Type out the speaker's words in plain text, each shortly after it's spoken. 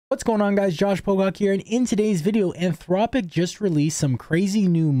What's going on, guys? Josh Pocock here, and in today's video, Anthropic just released some crazy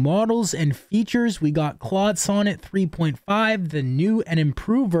new models and features. We got Claude Sonnet 3.5, the new and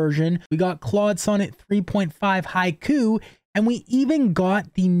improved version. We got Claude Sonnet 3.5 Haiku, and we even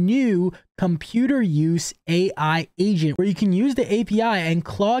got the new computer use AI agent where you can use the API and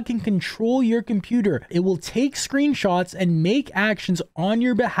Claude can control your computer. It will take screenshots and make actions on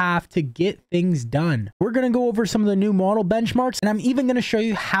your behalf to get things done. We're going to go over some of the new model benchmarks, and I'm even going to show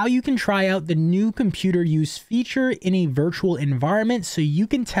you how you can try out the new computer use feature in a virtual environment so you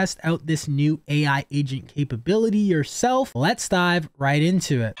can test out this new AI agent capability yourself. Let's dive right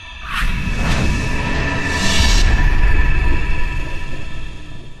into it.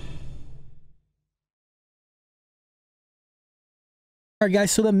 All right,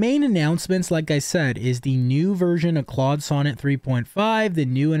 guys, so the main announcements, like I said, is the new version of Claude Sonnet 3.5, the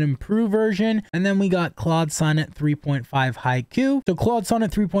new and improved version, and then we got Claude Sonnet 3.5 Haiku. So Claude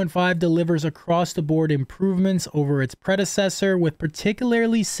Sonnet 3.5 delivers across-the-board improvements over its predecessor with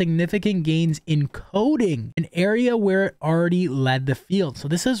particularly significant gains in coding, an area where it already led the field. So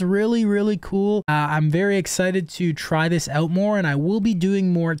this is really, really cool. I'm very excited to try this out more, and I will be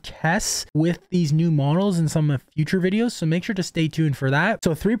doing more tests with these new models in some of future videos, so make sure to stay tuned for that.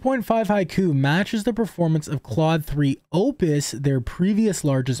 So 3.5 Haiku matches the performance of Claude 3 Opus, their previous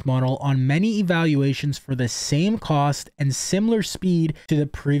largest model, on many evaluations for the same cost and similar speed to the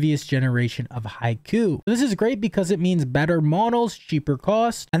previous generation of Haiku. This is great because it means better models, cheaper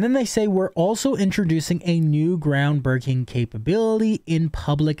cost. And then they say we're also introducing a new groundbreaking capability in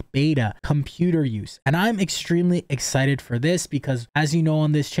public beta, computer use. And I'm extremely excited for this because, as you know,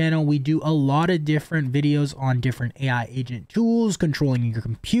 on this channel, we do a lot of different videos on different AI agent tools, controlling your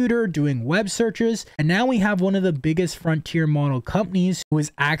computer, doing web searches, and now we have one of the biggest frontier model companies who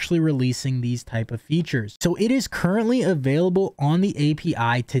is actually releasing these type of features. So it is currently available on the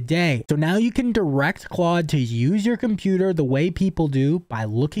API today. So now you can direct Claude to use your computer the way people do by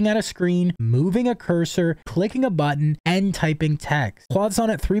looking at a screen, moving a cursor, clicking a button, and typing text. Claude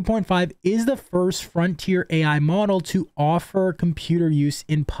Sonnet 3.5 is the first frontier AI model to offer computer use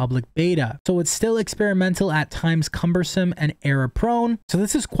in public beta. So it's still experimental, at times cumbersome and error prone. So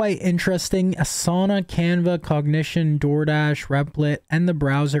this is quite interesting. Asana, Canva, Cognition, DoorDash, Replit, and the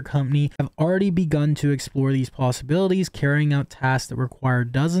browser company have already begun to explore these possibilities, carrying out tasks that require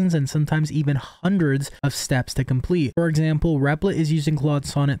dozens and sometimes even hundreds of steps to complete. For example, Replit is using Claude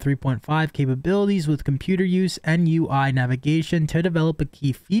Sonnet 3.5 capabilities with computer use and UI navigation to develop a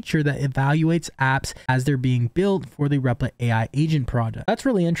key feature that evaluates apps as they're being built for the Replit AI agent project. That's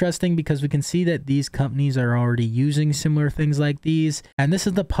really interesting because we can see that these companies are already using similar things like these. And this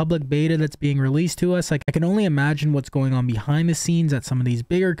is the public beta that's being released to us. Like, I can only imagine what's going on behind the scenes at some of these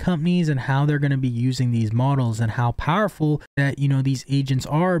bigger companies and how they're going to be using these models and how powerful that, you know, these agents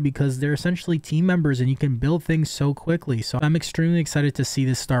are, because they're essentially team members and you can build things so quickly. So I'm extremely excited to see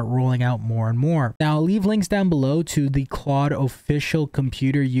this start rolling out more and more. Now, I'll leave links down below to the Claude official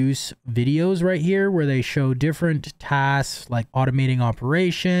computer use videos right here where they show different tasks like automating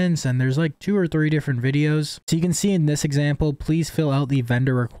operations, and there's like 2 or 3 different videos. So you can see in this example, please fill out the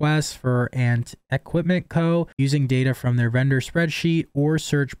vendor request for Ant Equipment Co. using data from their vendor spreadsheet or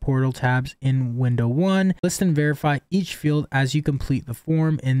search portal tabs in window 1. List and verify each field as you complete the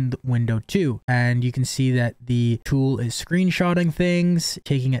form in window 2. And you can see that the tool is screenshotting things,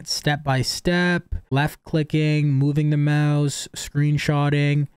 taking it step by step, left clicking, moving the mouse,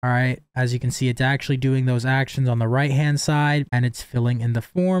 screenshotting. All right, as you can see, it's actually doing those actions on the right hand side and it's filling in the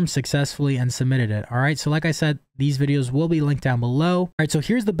form successfully and submitted it. All right, so like I said, these videos will be linked down below. All right, so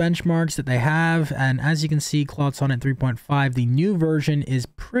here's the benchmarks that they have. And as you can see, Claude Sonnet 3.5, the new version, is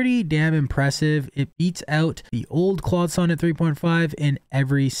pretty damn impressive. It beats out the old Claude Sonnet 3.5 in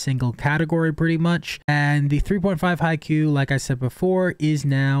every single category pretty much. And the 3.5 Haiku, like I said before, is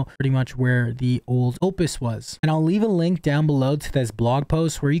now pretty much where the old Opus was. And I'll leave a link down below to this blog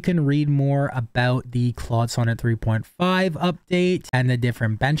post where you can read more about the Claude Sonnet 3.5 update and the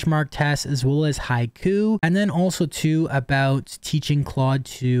different benchmark tests, as well as Haiku. And then also too about teaching Claude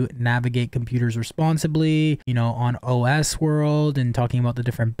to navigate computers responsibly, you know, on OS world, and talking about the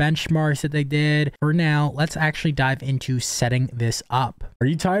different benchmarks that they did. For now, let's actually dive into setting this up. Are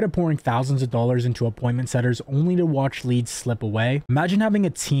you tired of pouring thousands of dollars into appointment setters only to watch leads slip away? Imagine having a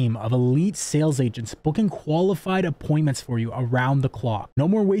team of elite sales agents booking qualified appointments for you around the clock. No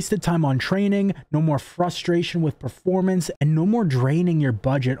more wasted time on training, no more frustration with performance, and no more draining your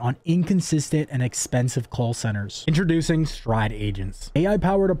budget on inconsistent and expensive call centers. Introducing Stride Agents,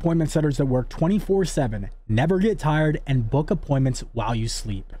 AI-powered appointment setters that work 24/7, never get tired, and book appointments while you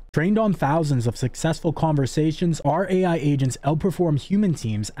sleep. Trained on thousands of successful conversations, our AI agents outperform human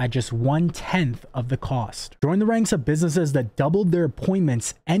teams at just 1/10 of the cost. Join the ranks of businesses that doubled their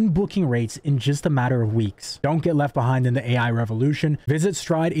appointments and booking rates in just a matter of weeks. Don't get left behind in the AI revolution. Visit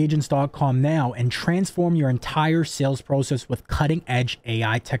strideagents.com now and transform your entire sales process with cutting-edge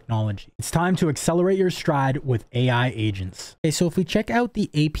AI technology. It's time to accelerate your stride with AI agents. Okay, so if we check out the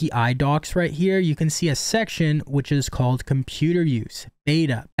API docs right here, you can see a section which is called computer use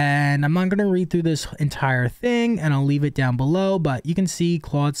beta, and I'm not going to read through this entire thing, and I'll leave it down below, but you can see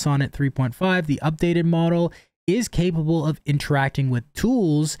Claude Sonnet 3.5, the updated model, is capable of interacting with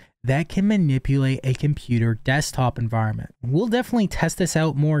tools that can manipulate a computer desktop environment. We'll definitely test this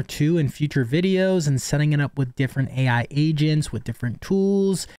out more too in future videos and setting it up with different AI agents with different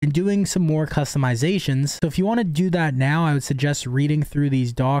tools and doing some more customizations. So if you want to do that now, I would suggest reading through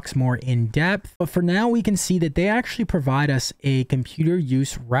these docs more in depth. But for now, we can see that they actually provide us a computer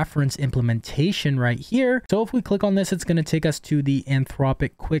use reference implementation right here. So if we click on this, it's going to take us to the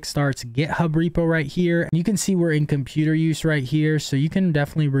anthropic-quickstarts GitHub repo right here. And you can see we're in computer use right here. So you can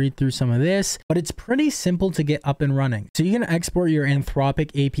definitely read through some of this, but it's pretty simple to get up and running. So you can export your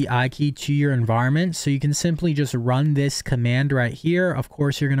Anthropic API key to your environment. So you can simply just run this command right here. Of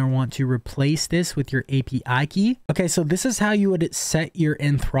course, you're going to want to replace this with your API key. Okay, so this is how you would set your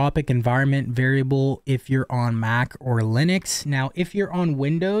Anthropic environment variable if you're on Mac or Linux. Now, if you're on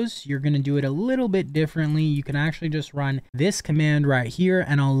Windows, you're going to do it a little bit differently. You can actually just run this command right here,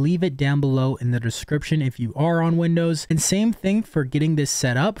 and I'll leave it down below in the description if you are on Windows. And same thing for getting this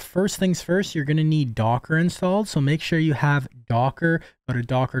set up. First things first, you're going to need Docker installed. So make sure you have Docker. Go to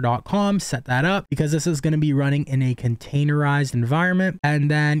docker.com, set that up because this is going to be running in a containerized environment. And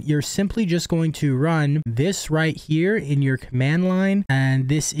then you're simply just going to run this right here in your command line. And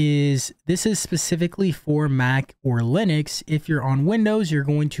this is specifically for Mac or Linux. If you're on Windows, you're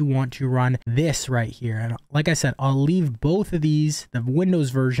going to want to run this right here. And like I said, I'll leave both of these, the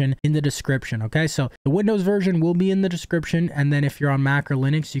Windows version, in the description. Okay, so the Windows version will be in the description. And then if you're on Mac or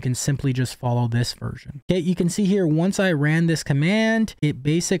Linux, you can simply just follow this version. Okay, you can see here, once I ran this command, it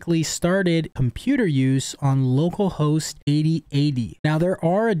basically started computer use on localhost 8080. Now, there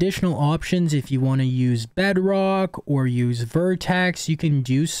are additional options if you want to use Bedrock or use Vertex, you can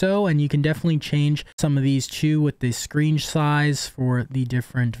do so, and you can definitely change some of these too with the screen size for the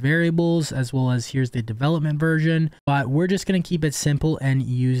different variables, as well as here's the development version, but we're just going to keep it simple and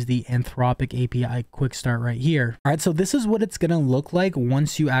use the Anthropic API quick start right here. All right, so this is what it's going to look like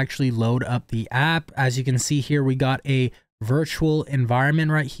once you actually load up the app. As you can see here, we got a virtual environment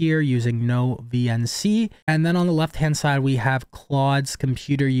right here using no VNC. And then on the left hand side, we have Claude's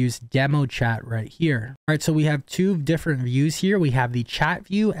computer use demo chat right here. All right, so we have two different views here. We have the chat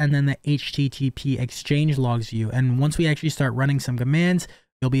view and then the HTTP exchange logs view. And once we actually start running some commands,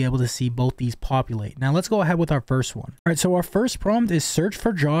 you'll be able to see both these populate. Now let's go ahead with our first one. All right, so our first prompt is search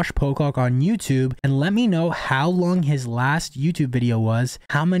for Josh Pocock on YouTube and let me know how long his last YouTube video was,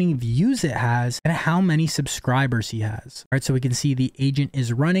 how many views it has, and how many subscribers he has. All right, so we can see the agent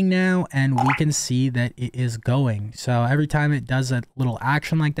is running now and we can see that it is going. So every time it does a little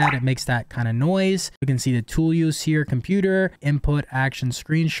action like that, it makes that kind of noise. We can see the tool use here, computer, input, action,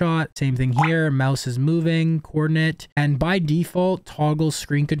 screenshot. Same thing here, mouse is moving, coordinate, and by default, toggle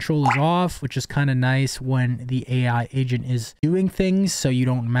screen control is off, which is kind of nice when the AI agent is doing things so you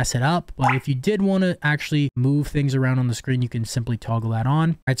don't mess it up. But if you did want to actually move things around on the screen, you can simply toggle that on.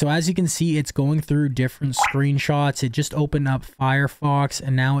 All right, so as you can see, it's going through different screenshots. It just opened up Firefox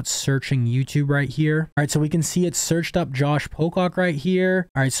and now it's searching YouTube right here. All right, so we can see it searched up Josh Pocock right here.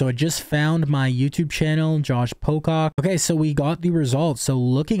 All right, so it just found my YouTube channel, Josh Pocock. Okay, so we got the results. So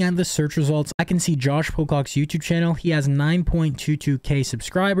looking at the search results, I can see Josh Pocock's YouTube channel. He has 9.22K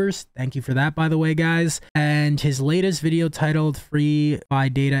subscribers. Thank you for that, by the way, guys. And his latest video titled Free by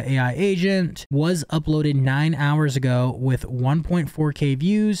Data AI Agent was uploaded 9 hours ago with 1.4K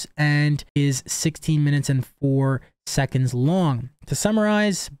views and is 16 minutes and 4 seconds long. To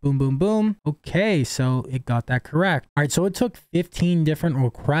summarize, boom, boom, boom. Okay, so it got that correct. All right, so it took 15 different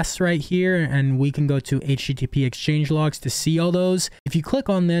requests right here, and we can go to HTTP exchange logs to see all those. If you click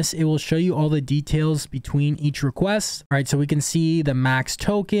on this, it will show you all the details between each request. All right, so we can see the max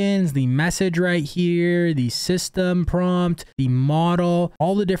tokens, the message right here, the system prompt, the model,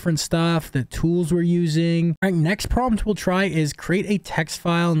 all the different stuff, the tools we're using. All right, next prompt we'll try is create a text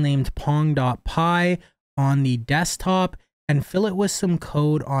file named pong.py on the desktop and fill it with some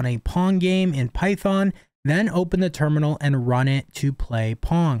code on a Pong game in Python, then open the terminal and run it to play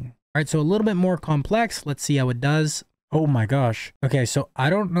Pong. All right, so a little bit more complex. Let's see how it does. Oh my gosh. Okay, so I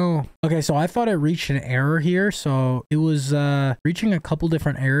don't know. Okay, so I thought it reached an error here. So it was reaching a couple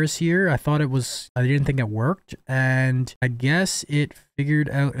different errors here. I didn't think it worked. And I guess it figured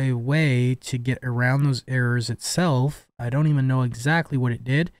out a way to get around those errors itself. I don't even know exactly what it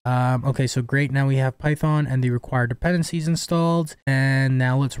did. Okay, so great. Now we have Python and the required dependencies installed. And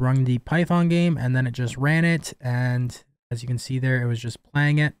now let's run the Python game. And then it just ran it. And as you can see there, it was just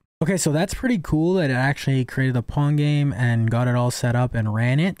playing it. Okay, so that's pretty cool that it actually created a Pong game and got it all set up and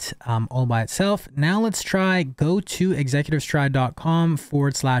ran it all by itself. Now let's go to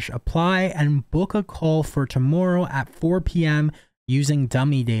executivestride.com/apply and book a call for tomorrow at 4 p.m. using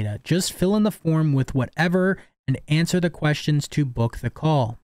dummy data. Just fill in the form with whatever and answer the questions to book the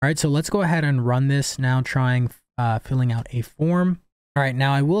call. All right, so let's go ahead and run this now, trying filling out a form. All right,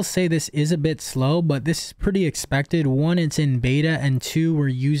 now I will say this is a bit slow, but this is pretty expected. One, it's in beta, and two, we're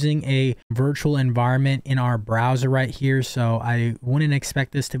using a virtual environment in our browser right here, so I wouldn't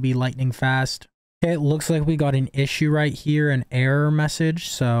expect this to be lightning fast. Okay, it looks like we got an issue right here, an error message.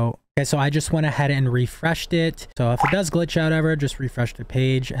 So I just went ahead and refreshed it. So if it does glitch out ever, just refresh the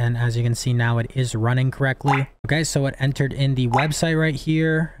page, and as you can see now, it is running correctly. Okay, so it entered in the website right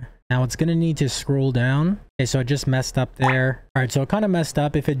here. Now it's going to need to scroll down. Okay, so it just messed up there. All right, so it kind of messed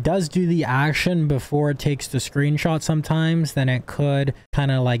up. If it does do the action before it takes the screenshot sometimes, then it could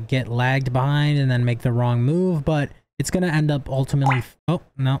kind of like get lagged behind and then make the wrong move, but it's going to end up ultimately... Oh,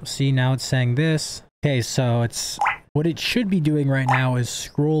 no, see, now it's saying this. Okay, so what it should be doing right now is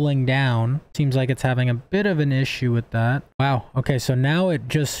scrolling down. Seems like it's having a bit of an issue with that. Wow. Okay, so now it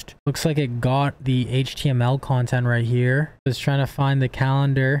just looks like it got the HTML content right here. It's trying to find the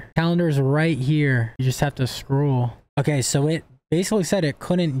calendar. Calendar's right here. You just have to scroll. Okay, so it basically said it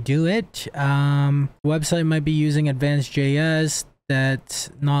couldn't do it. Website might be using advanced JS that's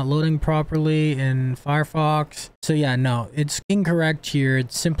not loading properly in Firefox. So yeah, no, it's incorrect here.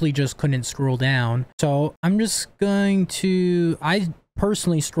 It simply just couldn't scroll down. So I'm just going to, I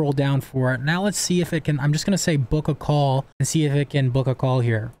personally scroll down for it. Now let's see if it can, I'm just going to say book a call and see if it can book a call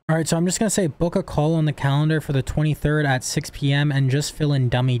here. All right, so I'm just going to say book a call on the calendar for the 23rd at 6 p.m. and just fill in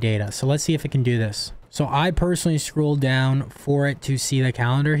dummy data. So let's see if it can do this. So I personally scrolled down for it to see the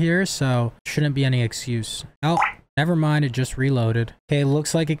calendar here, so shouldn't be any excuse. Oh, never mind, it just reloaded. Okay,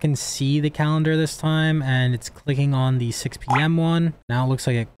 looks like it can see the calendar this time, and it's clicking on the 6 p.m. one. Now it looks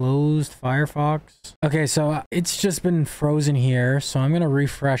like it closed Firefox. Okay, so it's just been frozen here, so I'm gonna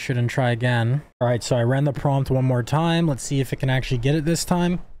refresh it and try again. All right, so I ran the prompt one more time. Let's see if it can actually get it this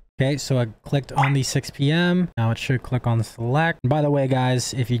time. Okay, so I clicked on the 6 p.m. Now it should click on select. And by the way,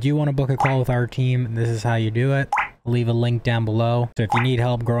 guys, if you do want to book a call with our team, this is how you do it. I'll leave a link down below. So if you need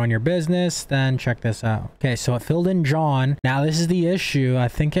help growing your business, then check this out. Okay, so it filled in John. Now this is the issue. I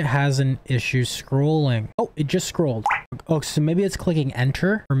think it has an issue scrolling. Oh, it just scrolled. Oh, so maybe it's clicking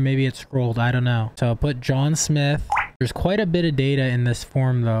enter, or maybe it scrolled. I don't know. So I'll put John Smith. There's quite a bit of data in this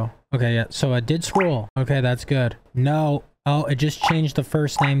form though. Okay, yeah, so it did scroll. Okay, that's good. No. Oh, it just changed the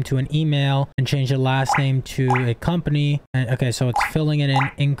first name to an email and changed the last name to a company. And okay, so it's filling it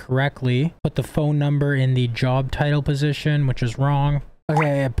in incorrectly. Put the phone number in the job title position, which is wrong.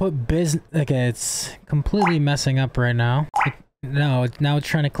 Okay, I put business. Okay, it's completely messing up right now. Now it's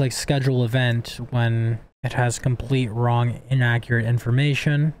trying to click schedule event when it has complete wrong, inaccurate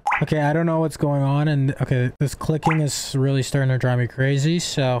information. Okay, I don't know what's going on, and okay, this clicking is really starting to drive me crazy,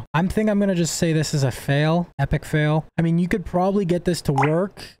 so I'm gonna just say this is a fail, epic fail. I mean, you could probably get this to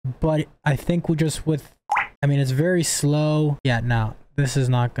work, but I think I mean, it's very slow. Yeah, no, this is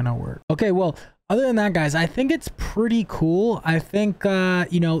not gonna work. Okay, well, other than that, guys, I think it's pretty cool. I think,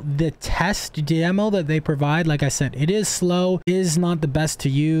 you know, the test demo that they provide, like I said, it is slow, is not the best to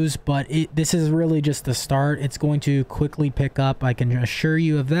use, but this is really just the start. It's going to quickly pick up. I can assure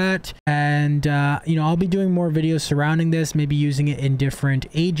you of that. And, you know, I'll be doing more videos surrounding this, maybe using it in different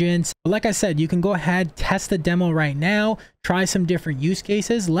agents. But like I said, you can go ahead, test the demo right now, try some different use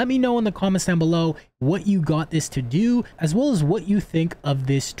cases. Let me know in the comments down below what you got this to do, as well as what you think of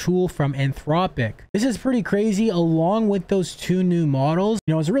this tool from Anthropic. This is pretty crazy. Along with those two new models,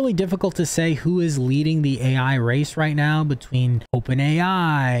 you know, it's really difficult to say who is leading the AI race right now between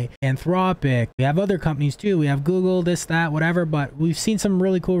OpenAI, Anthropic. We have other companies too. We have Google, this, that, whatever, but we've seen some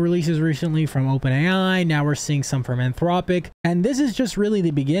really cool releases recently from OpenAI. Now we're seeing some from Anthropic, and this is just really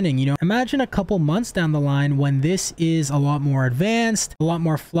the beginning. You know, imagine a couple months down the line when this is a lot more advanced, a lot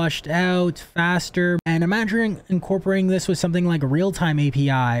more flushed out, faster, and imagine incorporating this with something like a real-time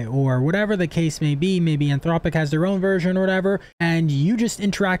API or whatever the case may be. Maybe Anthropic has their own version or whatever, and you just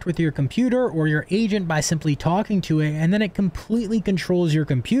interact with your computer or your agent by simply talking to it, and then it completely controls your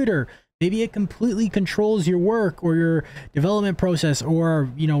computer. Maybe it completely controls your work or your development process, or,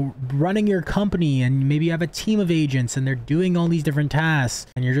 you know, running your company, and maybe you have a team of agents and they're doing all these different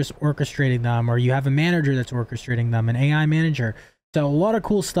tasks and you're just orchestrating them, or you have a manager that's orchestrating them, an AI manager. So a lot of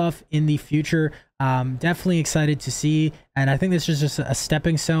cool stuff in the future. Definitely excited to see, and I think this is just a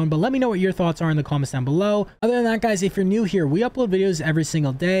stepping stone. But let me know what your thoughts are in the comments down below. Other than that, guys, if you're new here, we upload videos every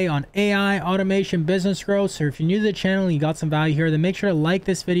single day on AI, automation, business growth. So if you're new to the channel and you got some value here, then make sure to like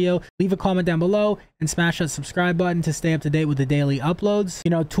this video, leave a comment down below, and smash that subscribe button to stay up to date with the daily uploads.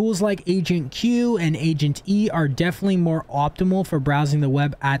 You know, tools like Agent Q and Agent E are definitely more optimal for browsing the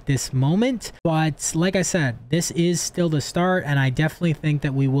web at this moment. But like I said, this is still the start, and I definitely think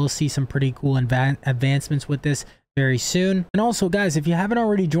that we will see some pretty cool advancements with this very soon. And also, guys, if you haven't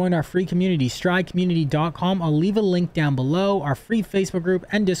already joined our free community, stridecommunity.com, I'll leave a link down below, our free Facebook group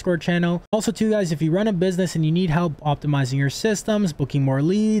and Discord channel. Also too, guys, if you run a business and you need help optimizing your systems, booking more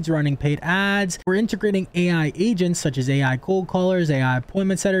leads, running paid ads, or integrating AI agents such as AI cold callers, AI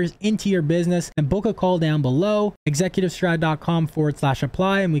appointment setters into your business, then book a call down below,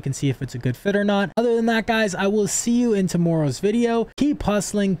 executivestride.com/apply, and we can see if it's a good fit or not. Other than that, guys, I will see you in tomorrow's video. Keep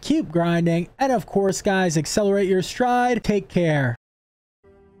hustling, keep grinding, and of course, guys, accelerate your stride. Take care.